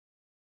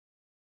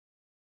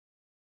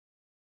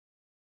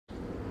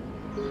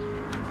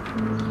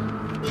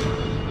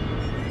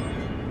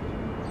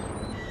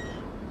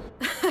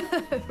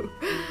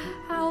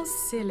How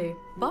silly,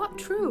 but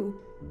true.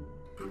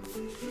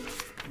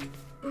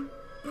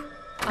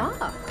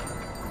 Ah.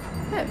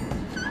 Oh.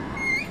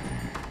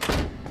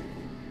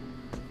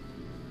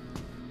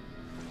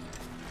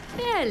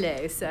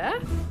 Hello, sir.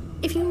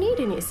 If you need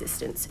any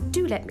assistance,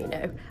 do let me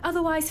know.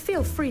 Otherwise,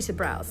 feel free to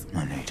browse.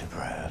 I need to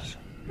browse.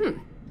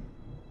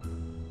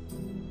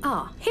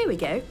 Ah, here we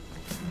go.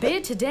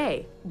 Beard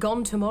today,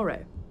 gone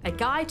tomorrow. A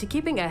guide to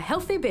keeping a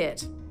healthy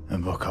beard. The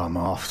book I'm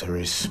after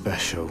is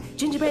special.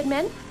 Gingerbread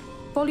Men,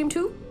 Volume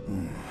 2.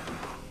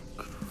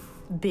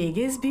 Big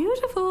is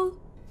beautiful.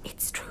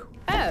 It's true.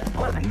 Oh,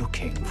 well, I'm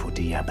looking for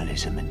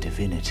diabolism and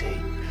divinity,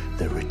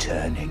 the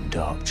returning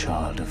dark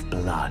child of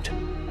blood.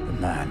 The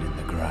man in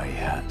the grey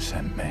hat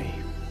sent me.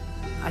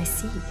 I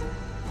see.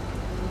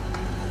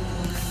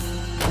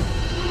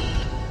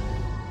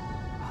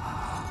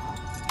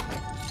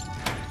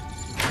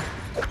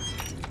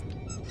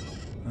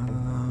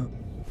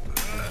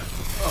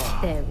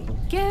 There we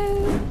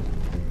go.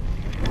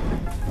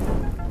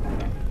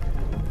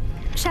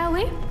 Shall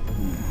we?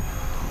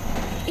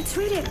 It's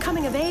really a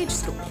coming-of-age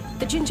story.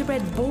 The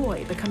gingerbread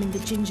boy becoming the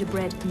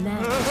gingerbread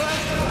man.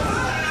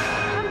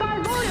 And by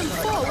Volume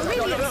 4, we're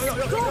really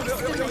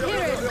ensconced in the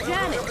hero's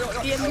journey,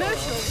 the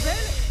emotional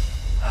journey.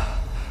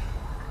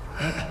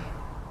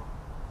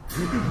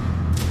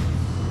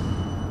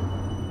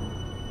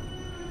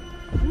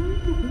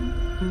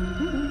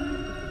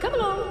 Come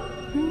along.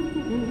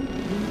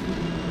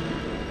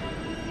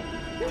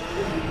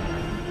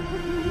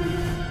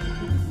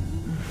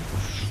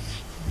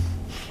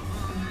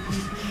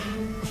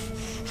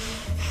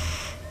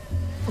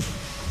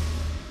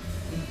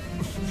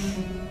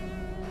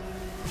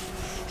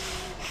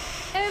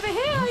 Over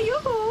here,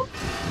 yoo-hoo!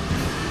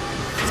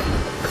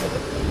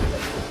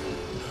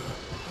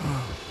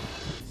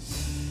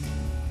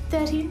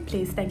 13,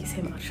 please. Thank you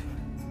so much.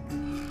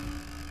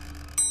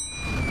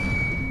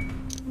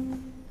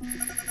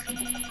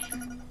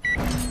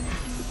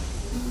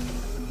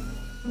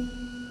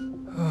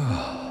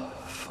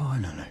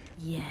 Finally.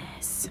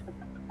 Yes,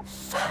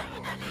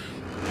 finally.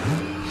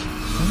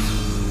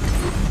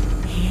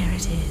 Here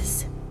it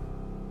is.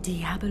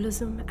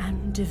 Diabolism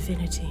and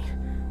Divinity.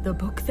 The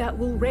book that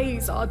will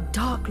raise our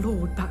Dark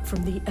Lord back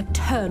from the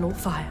eternal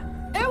fire.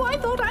 Oh, I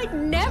thought I'd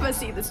never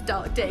see this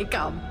dark day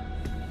come.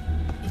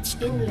 It's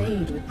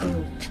inlaid with gold,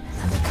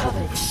 and the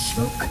cover is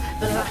smoke,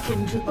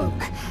 blackened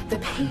oak. The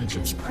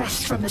pages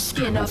pressed from the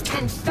skin of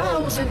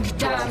 10,000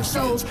 damned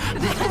souls.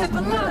 Their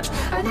blood,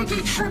 and they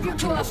do tribute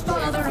to our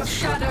father of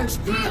shadows,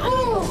 the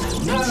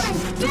all-knowing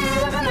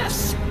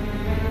Divinus!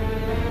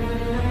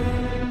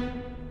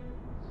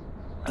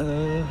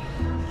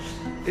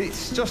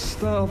 It's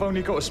just I've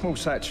only got a small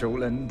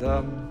satchel and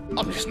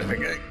I'm just never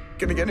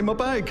gonna get in my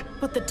bag.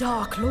 But the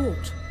Dark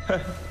Lord.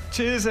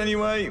 Cheers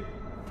anyway.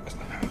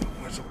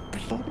 Where's the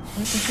plot?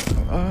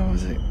 Oh,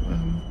 is it?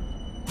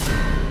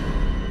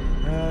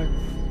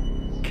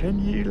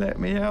 Can you let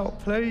me out,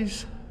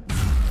 please?